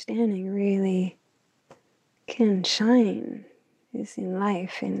understanding really can shine, is in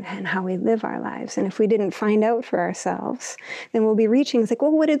life and how we live our lives. And if we didn't find out for ourselves, then we'll be reaching. It's like,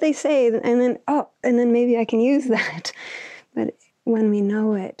 well, what did they say? And then maybe I can use that. But when we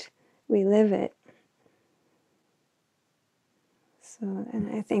know it, we live it. So,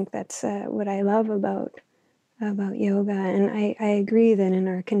 and I think that's what I love about yoga. And I agree that in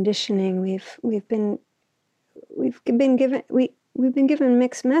our conditioning, we've been given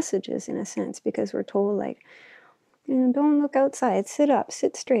mixed messages, in a sense, because we're told, like, don't look outside, sit up,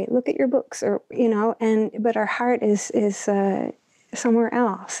 sit straight, look at your books, or, but our heart is somewhere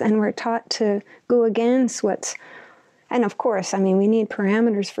else, and we're taught to go against what's. And of course, we need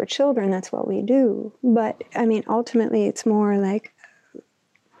parameters for children. That's what we do. But ultimately, it's more like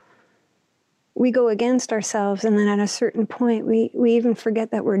we go against ourselves, and then at a certain point, we even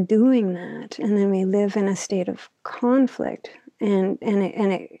forget that we're doing that, and then we live in a state of conflict. And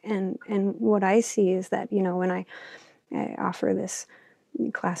what I see is that, when I offer this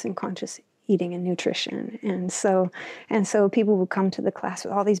class in conscious eating and nutrition, and so people will come to the class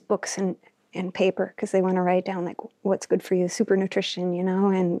with all these books and paper, because they want to write down, like, what's good for you, super nutrition,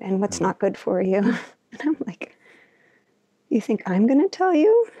 and what's not good for you. And I'm like, you think I'm going to tell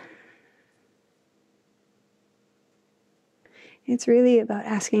you? It's really about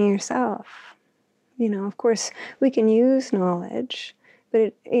asking yourself. Of course, we can use knowledge,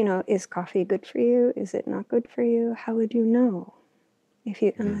 but is coffee good for you? Is it not good for you? How would you know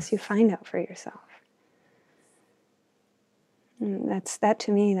unless you find out for yourself? And that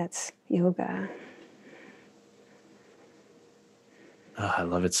to me, that's yoga. Oh, I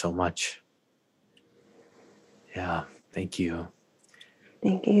love it so much. Yeah, thank you.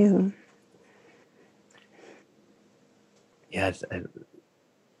 Thank you. Yeah,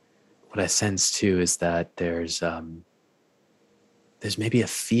 what I sense too is that there's maybe a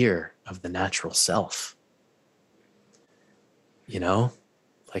fear of the natural self,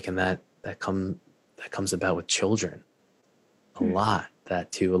 like, and that comes about with children a lot,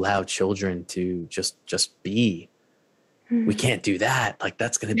 that to allow children to just be, we can't do that. Like,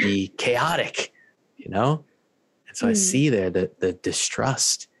 that's going to be chaotic, And so I see there the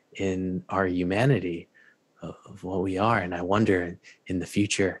distrust in our humanity of what we are. And I wonder in the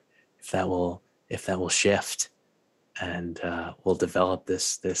future if that will shift, and we'll develop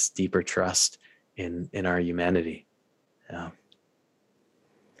this deeper trust in our humanity. Yeah.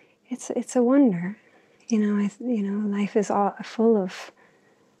 it's a wonder. Life is all full of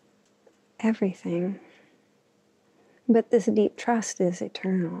everything. But this deep trust is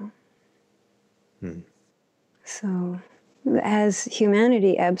eternal. So as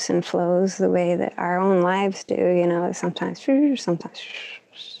humanity ebbs and flows the way that our own lives do, sometimes, sometimes.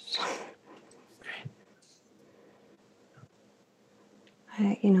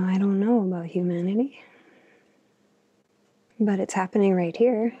 I don't know about humanity, but it's happening right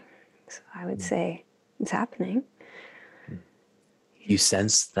here. So I would say it's happening. You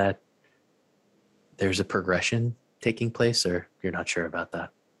sense that there's a progression taking place, or you're not sure about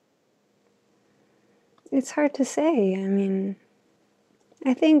that? It's hard to say. I mean,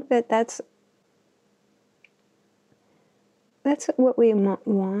 I think that's what we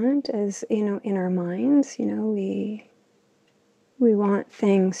want, as in our minds. We want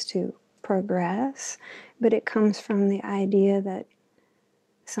things to progress, but it comes from the idea that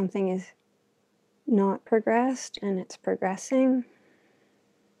something is not progressed and it's progressing.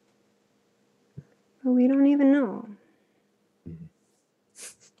 But we don't even know.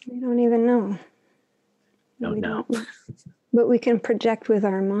 We don't even know. No. But we can project with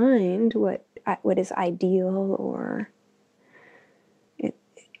our mind what is ideal, or it.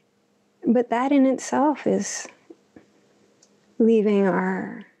 But that in itself is leaving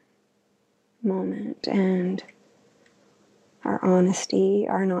our moment and our honesty,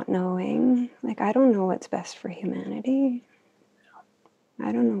 our not knowing. Like, I don't know what's best for humanity.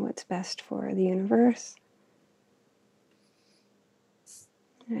 I don't know what's best for the universe.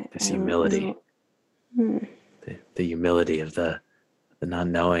 This humility, the humility of the not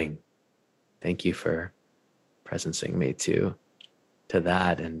knowing. Thank you for presencing me to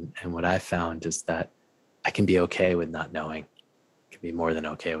that. And what I found is that I can be okay with not knowing. I can be more than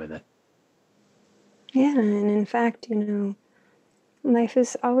okay with it. Yeah, and in fact, life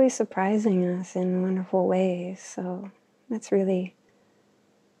is always surprising us in wonderful ways. So that's really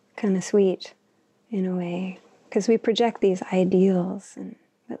kind of sweet in a way, because we project these ideals,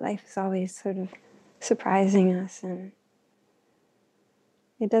 but life is always sort of surprising us, and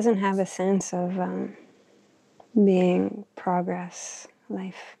it doesn't have a sense of being progress.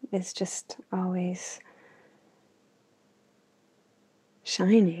 Life is just always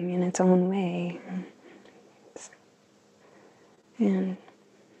shining in its own way. And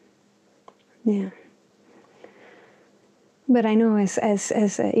yeah. But I know as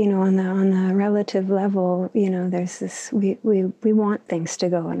on the relative level, there's this, we want things to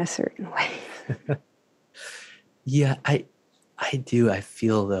go in a certain way. Yeah, I do. I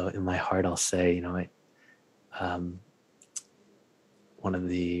feel, though, in my heart, I'll say, one of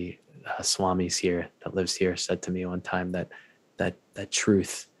the swamis here that lives here said to me one time that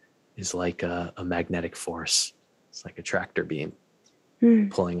truth is like a magnetic force. It's like a tractor beam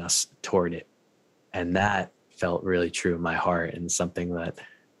pulling us toward it. And that felt really true in my heart, and something that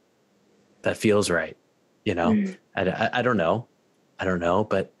feels right. I don't know,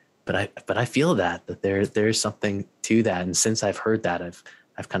 but I feel that there's something to that. And since I've heard that,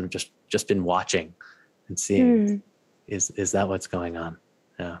 I've kind of just been watching and seeing, is that what's going on?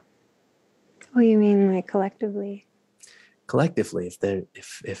 Yeah. Oh, you mean like collectively? Collectively,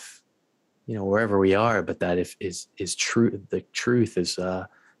 if wherever we are, but that is true, the truth is a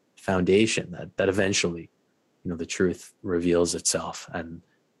foundation that eventually, the truth reveals itself, and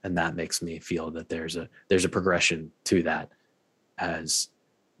that makes me feel that there's a progression to that, as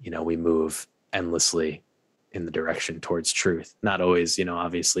we move endlessly in the direction towards truth. Not always,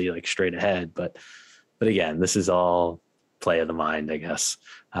 obviously, like straight ahead, but again, this is all play of the mind, I guess.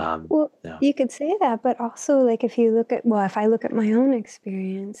 You could say that, but also, like, if I look at my own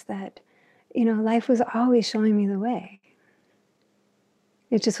experience, that life was always showing me the way.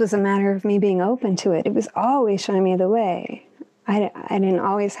 It just was a matter of me being open to it. It was always showing me the way. I didn't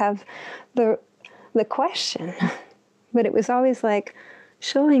always have the question, but it was always like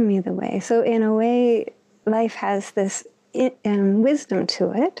showing me the way. So in a way, life has this wisdom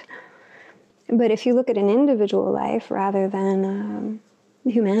to it. But if you look at an individual life rather than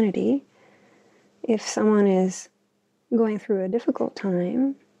humanity, if someone is going through a difficult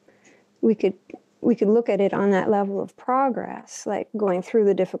time, we could look at it on that level of progress, like going through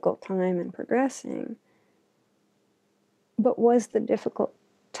the difficult time and progressing. But was the difficult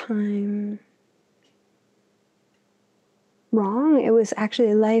time wrong? It was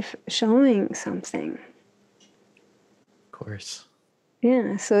actually life showing something. Of course.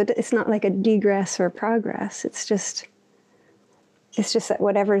 Yeah, so it's not like a degress or progress. It's just that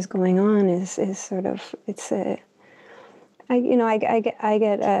whatever is going on is sort of, I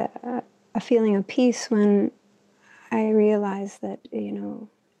get a feeling of peace when I realize that,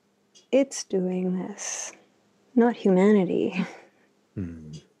 it's doing this, not humanity.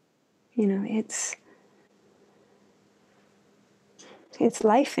 Mm. You know, it's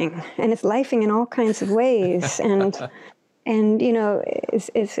lifing, and it's lifing in all kinds of ways. And you know,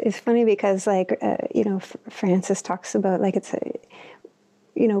 it's funny because like you know, Francis talks about like it's a,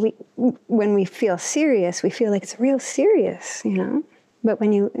 you know, we when we feel serious, we feel like it's real serious, you know. But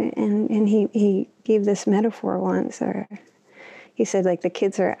when you and he gave this metaphor once, or he said like the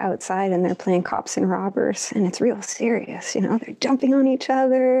kids are outside and they're playing cops and robbers, and it's real serious, you know. They're jumping on each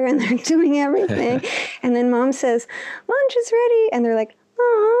other and they're doing everything, and then mom says, "Lunch is ready," and they're like,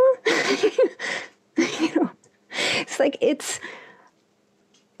 "Aw," you know. It's like it's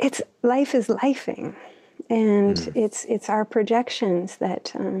life is lifing, and it's our projections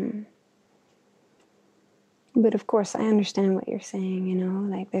that. But of course, I understand what you're saying. You know,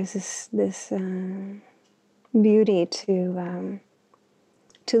 like there's this beauty to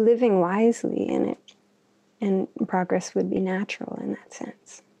living wisely in it, and progress would be natural in that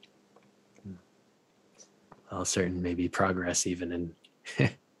sense. Well, certain maybe progress even in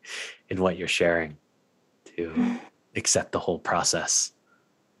in what you're sharing, to accept the whole process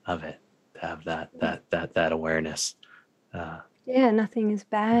of it, to have that awareness. Yeah, nothing is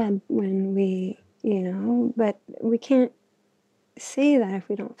bad when we, you know, but we can't say that if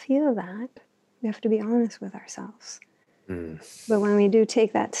we don't feel that. We have to be honest with ourselves. But when we do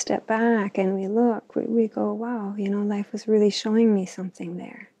take that step back and we look, we go, wow, you know, life was really showing me something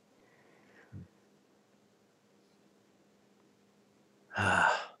there.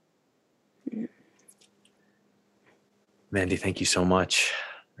 Mandy, thank you so much.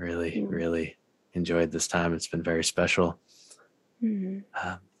 Really enjoyed this time. It's been very special.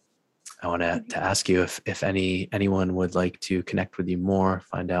 I want to ask you if anyone would like to connect with you more,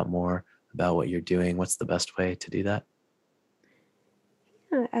 find out more about what you're doing. What's the best way to do that?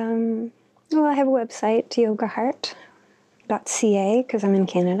 Well, I have a website, yogaheart.ca, because I'm in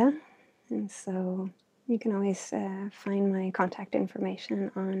Canada. And so you can always find my contact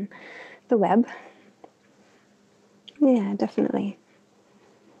information on the web. Yeah, definitely.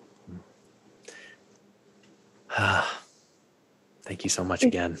 Thank you so much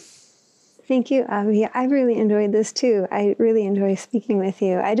again. Thank you, Avi. I really enjoyed this too. I really enjoy speaking with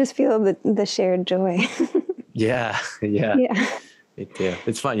you. I just feel the shared joy. Yeah. Me too.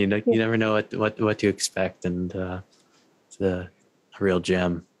 It's fun. You never know what to expect, and it's a real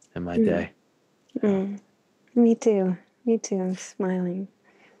gem in my day. Me too. I'm smiling.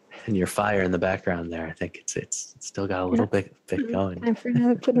 And your fire in the background there, I think it's still got a little bit going. Time for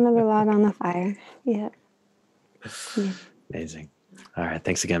put another log on the fire. Yeah. Amazing. All right.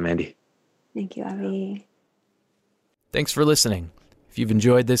 Thanks again, Mandy. Thank you, Avi. Thanks for listening. If you've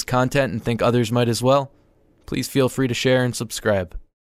enjoyed this content and think others might as well, please feel free to share and subscribe.